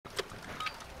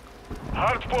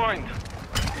Hard point.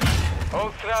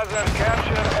 Hold Strasser,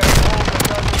 capture and hold the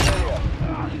target area.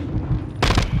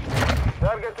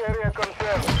 Target area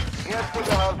confirmed. Get to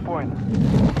the hard point.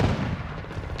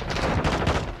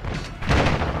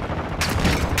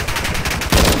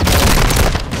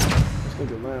 This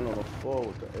nigga land on the floor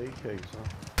with the AKs,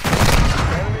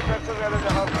 huh? Enemy personnel at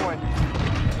the hard point.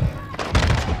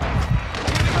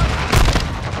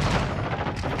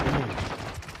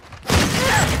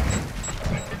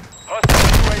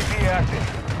 Hostile UAV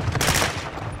active.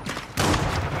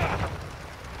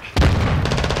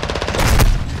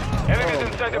 Enemies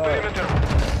inside the perimeter.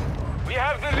 We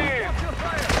have the lead.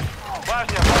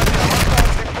 Bosnia,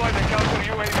 hostiles deploy the counter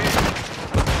UAV.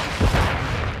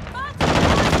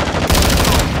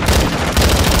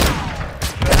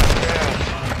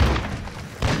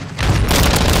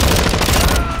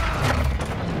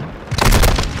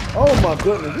 Oh my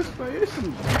goodness, this man is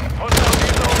some Hostile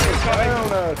vehicle down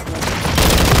incoming. ass, man.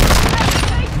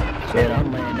 Shit,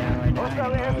 I'm laying down right now.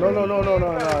 Hostile No.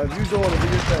 If you doing it, do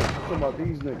your thing. I'm talking about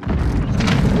these niggas.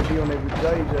 They be on their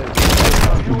JJ.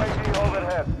 UAV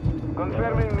overhead.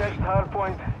 Confirming next hard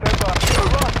point. Stand by.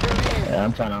 Lost the lead. Yeah,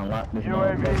 I'm trying to unlock this UAV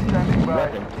motherfucker. standing by.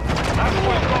 Weapon. Hard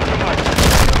point compromised.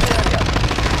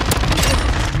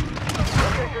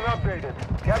 Location updated.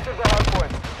 Capture the hard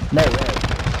point. No way.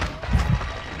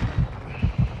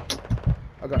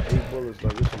 I got 8 bullets,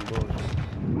 like, this some bullshit.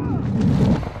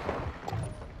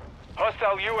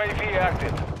 Hostile UAV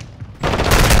active.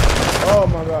 Oh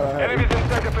my god, I had Enemies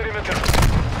inside the perimeter.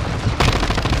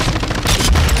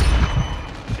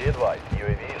 Be advised,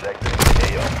 UAV is exiting the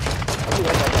AO.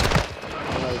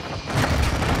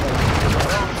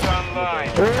 Roads online.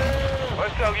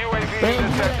 Hostile UAV in the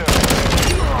sector.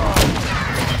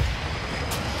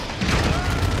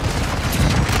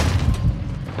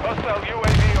 Hostile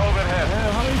UAV overhead.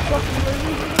 Man, how many fucking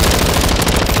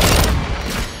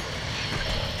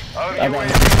Our Okay. UAV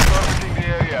is orbiting the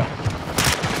area.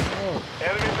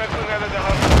 Enemy personnel at the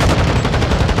hard point.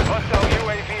 Hostile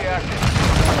UAV active.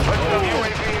 Hostile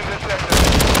UAV in the sector.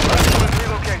 Hostile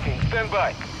relocating. Stand by.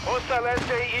 Hostile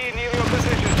SAE near your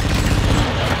position.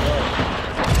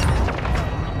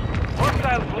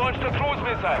 Hostiles launched a cruise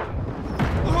missile.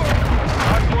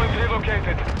 Hardpoint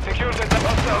relocated. Secure the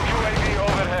hostile UAV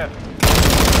overhead.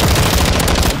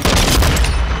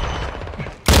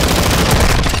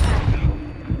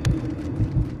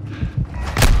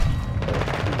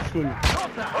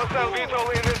 Hostile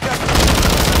VTOL in the sector.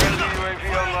 Friendly UAV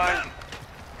online.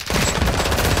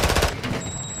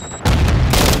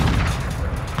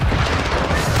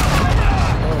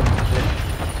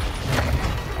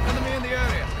 Enemy in the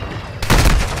area.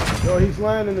 Yo, he's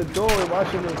lying in the door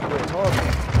watching this shit.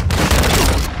 Hard.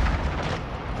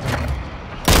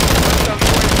 Hostile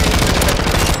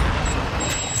UAV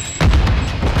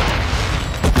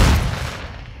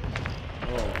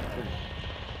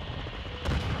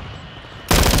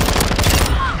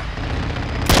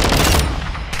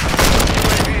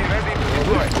in the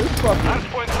This fucking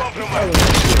hardpoint compromised.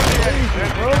 Ready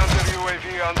counter UAV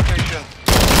on station.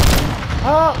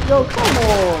 yo, come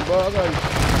on, bro. I got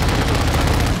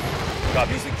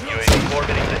Copy. UAV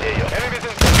orbiting the AO. Enemies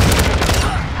in sector.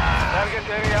 Target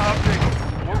area update.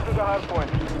 Move to the hardpoint.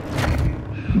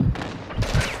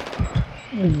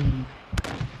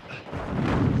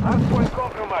 Hardpoint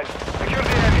compromised. Secure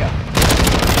the area.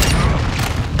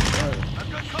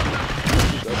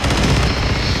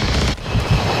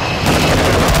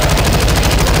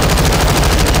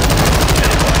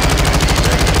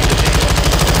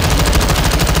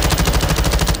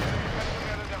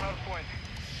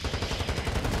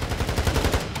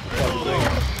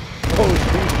 oh,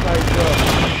 he's nice up.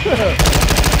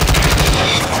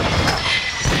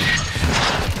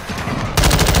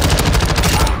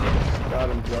 Got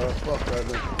him, bro. Fuck that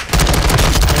nigga.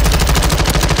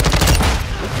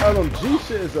 This LMG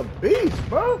shit is a beast,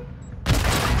 bro.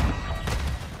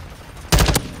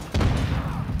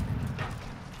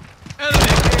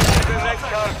 The next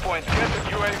hardpoint. Get the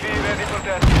UAV ready for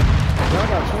test. I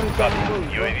got 27 Copy.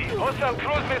 bullets, bro. UAV. Hostile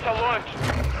cruise missile launched.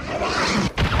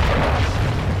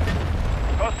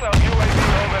 Hostile UAV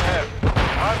overhead.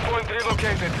 Hardpoint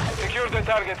relocated. Secure the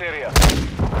target area.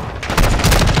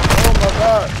 Oh my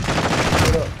god.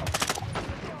 What up?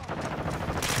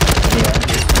 Yeah.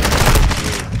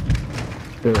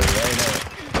 Dude, right up.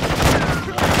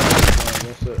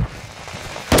 That's it.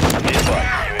 Be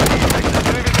advised, UAV is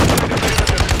exiting.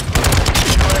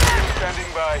 UAV standing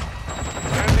by.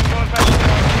 Friendly contact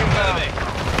inbound.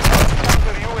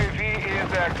 Counter UAV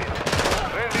is active.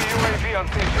 Friendly UAV on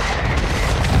station.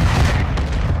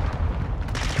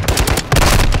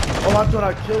 Oh, I thought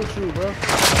I killed you, bro.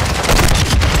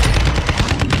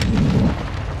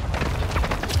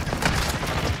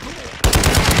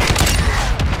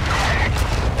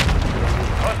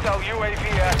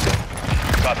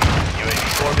 Copy.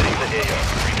 UAV orbiting the AO.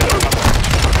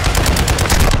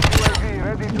 UAV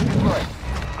ready to deploy.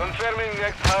 Confirming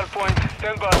next hard point.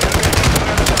 Stand by. Enemy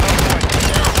personnel at the hard point.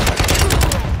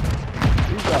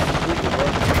 These guys stupid, bro.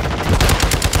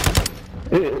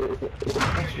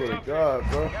 I swear to God,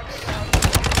 bro.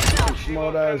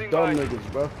 Smart ass dumb niggas,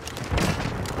 bro.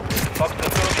 Fox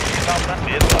facility combat.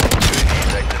 Be advised. UAV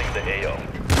is exiting the AO.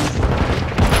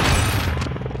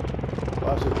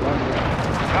 Watch it, run.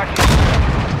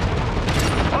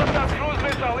 Hostile cruise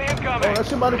missile incoming. Oh, that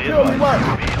shit about to kill me, watch.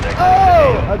 UAV is exiting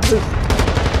Oh! I just...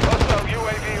 Hostile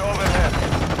UAV overhead.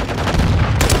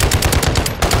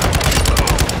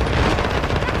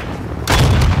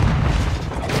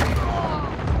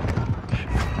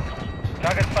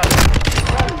 Target spotted.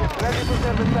 Ready to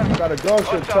send the sector. Got a gunship,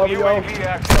 Hostile tell me y'all. UAV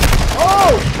active.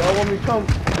 Oh! Y'all want me to come?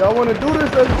 Y'all want to do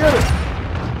this? Let's get it.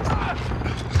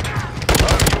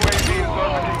 UAV is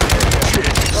orbiting the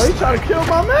area. Oh, he trying to kill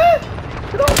my man?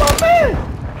 Get off my man!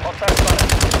 Hostile spotted.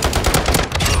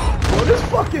 Bro, this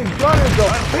fucking gun is a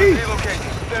beast.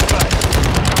 Relocating. Stand by.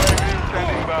 UAV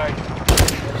standing by.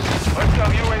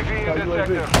 Hostile UAV in the UAV.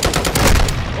 sector.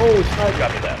 Oh, sniper.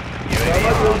 Copy that. I UAV like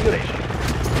is on what you did. station.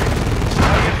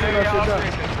 Target area that shit down.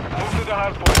 updated. Move to the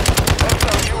hard point.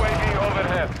 Hostile UAV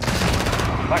overhead.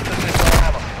 Back to missile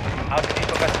ammo.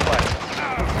 Alpinito best flight.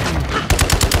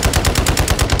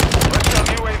 Hostile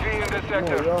UAV in the Come on,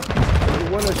 sector. y'all. We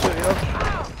win this shit, yo.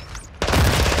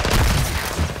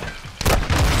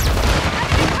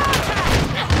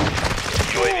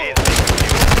 UAV is being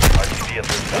reviewed. RTB at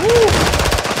this time. Woo!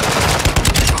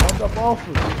 Knocked up off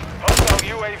of me. Hostile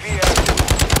UAV active.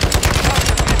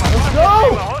 Let's go!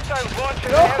 Hostile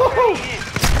launching Go! FAE.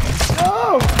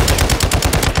 Go!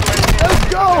 Let's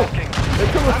go! They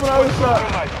coming from the other side.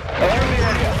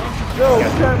 Yo, we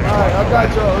can't. Alright, I got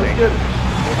y'all. Let's get it.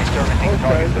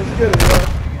 Okay, let's get it, yo.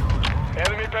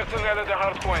 Enemy personnel at the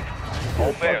hard point.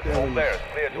 All Fuck bears, the all enemy. bears.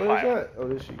 Clear to Where is fire. that? Oh,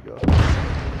 there she go.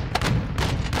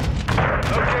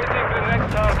 Locating the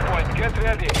next hard point. Get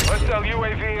ready. Hostile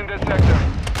UAV in the sector.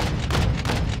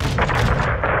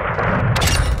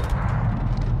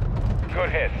 Good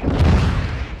hit.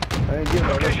 I ain't getting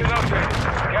no Location updated.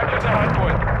 Capture the hard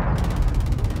point.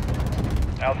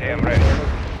 LTM ready.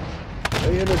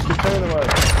 They in this container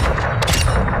right.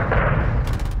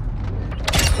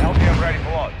 LTM ready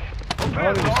for launch.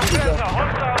 Offense, offense,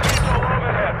 hostile missile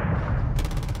overhead.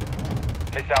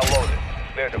 Missile loaded.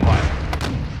 Clear to fire.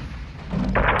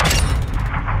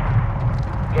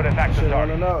 Good attack to Shit target.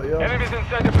 running out, yo. Enemies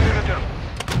inside the perimeter.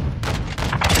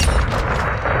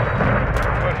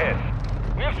 Good hit.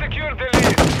 We have secured the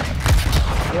lead.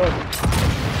 Good.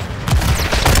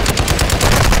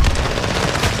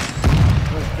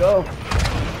 Let's go.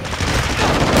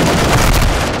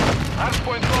 Hard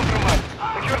point compromised.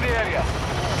 Secure the area.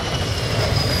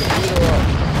 Leader up.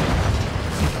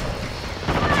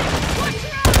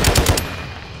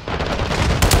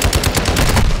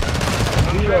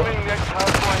 Confirming next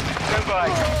hard point. Stand by.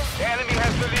 The enemy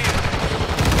has the lead.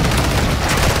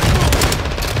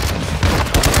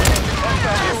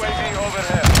 Hostile UAV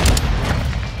overhead.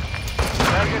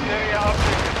 Target area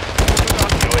updated.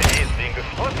 UAV is being good.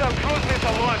 Hostile cruise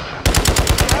missile launch.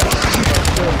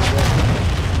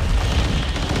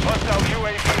 Hostile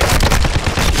UAV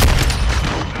active.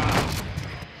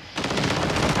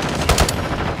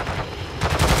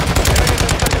 Enemies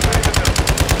inside the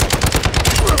perimeter.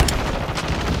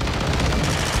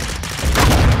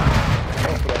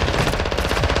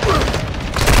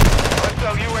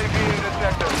 Hostile UAV in the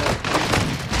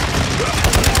sector.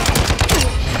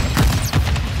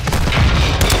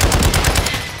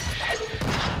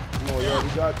 Come on, yo. We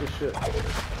got this shit.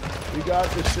 We got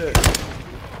this shit.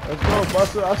 Let's go,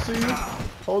 Buster. I see you.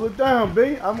 Hold it down, B. I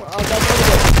got another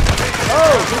one.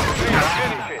 Oh!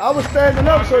 Finish it. I was standing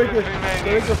up so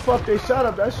they could fuck they shot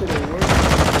up. That shit ain't work.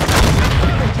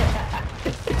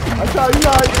 I thought you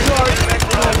know how you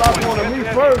gonna lock on to me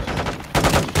first.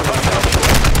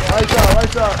 Right shot,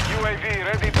 right shot. UAV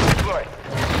ready to deploy.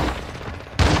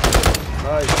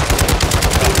 Nice.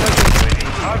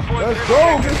 Hardpoint Let's go,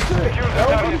 relocated. good shit. Secure the That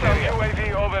was target good.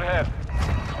 UAV overhead.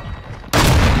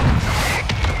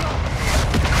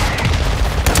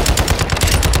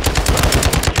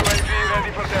 UAV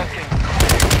ready for tasking.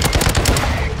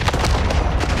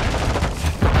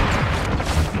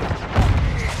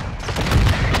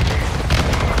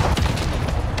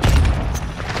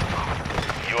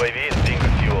 UAV is being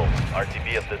refueled.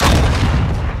 RTB at this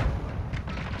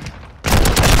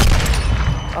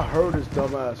I heard his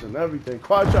dumb ass and everything.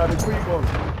 Quad tried to creep on me.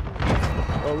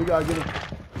 Oh, we gotta get him.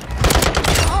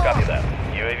 Copy that.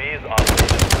 UAV is on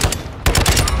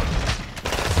station.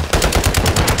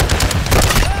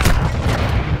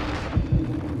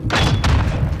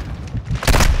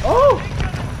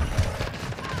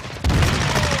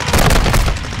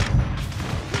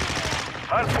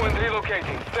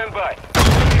 relocating. Stand by.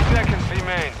 30 seconds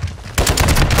remain.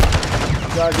 You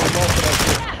gotta get most of that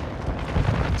shit.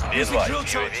 Stand by.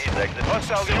 UAV is active.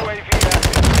 Hostile UAV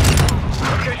active.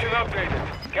 Location updated.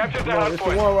 Capture the No, hard it's the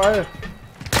point. one right here.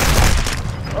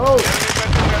 Oh,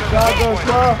 shotgun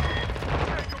star.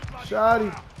 Shotty.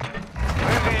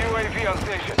 Friendly UAV on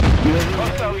station.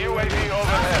 Hostile UAV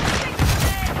overhead.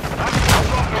 Access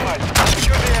compromised.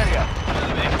 Secure the area.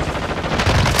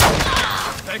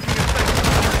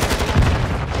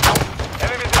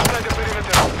 Enemies inside the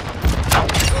perimeter.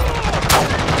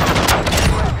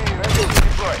 UAV ready to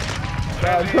deploy.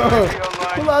 Friendly Shotgun. UAV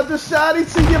online. Pull out the shotty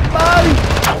to your body.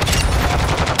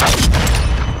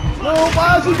 Lil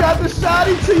Mozzie got the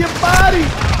shotty to your body.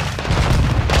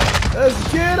 Let's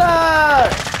get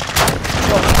it.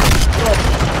 Come on.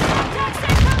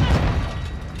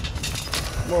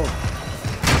 Come on.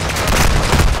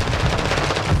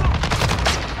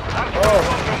 Access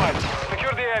compromised.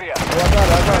 Secure the area. Oh, I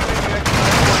got it.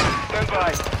 Stand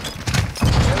by.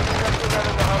 Enemy personnel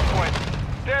in the hard point.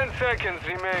 10 seconds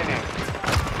remaining.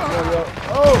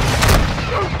 Oh!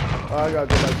 I gotta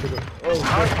get that shit up. Oh,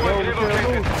 Hard shit. point No, we can't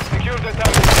relocated. lose. Secure the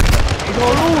target. We're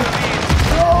gonna lose.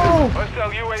 No!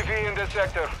 Hostile UAV in the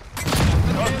sector.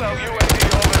 Hostile UAV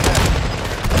overhead.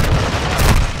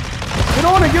 Get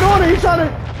on it, get on it. He's trying to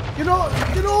get on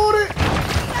it.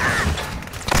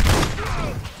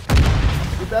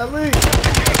 Get that lead.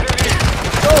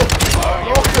 Go.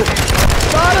 Lost it.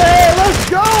 Got it. Let's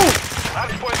go.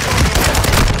 Hard point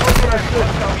compromised.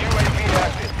 Hostile UAV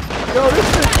active. Yo, this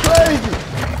shit's crazy.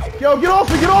 Yo, get off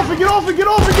it. Get off it. Get off it. Get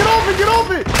off it. Get off it. Get off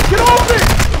it. Get off it.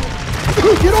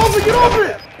 Get off it. Get off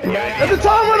it. Let the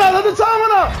time run out. Let the time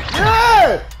run out.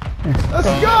 Yeah. Let's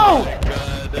go.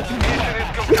 Mission is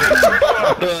complete.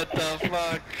 What the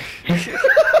fuck?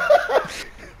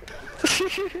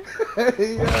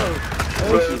 Hey, yo.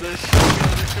 Bro, this shit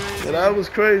is crazy. Yeah, that was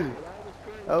crazy.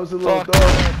 That was a little dog.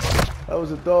 That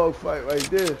was a dog fight right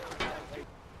there.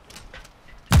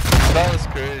 That was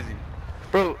crazy.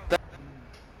 Bro,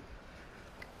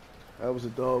 That was a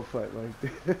dog fight right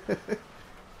there.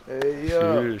 Hey,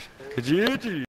 yo. Cheers.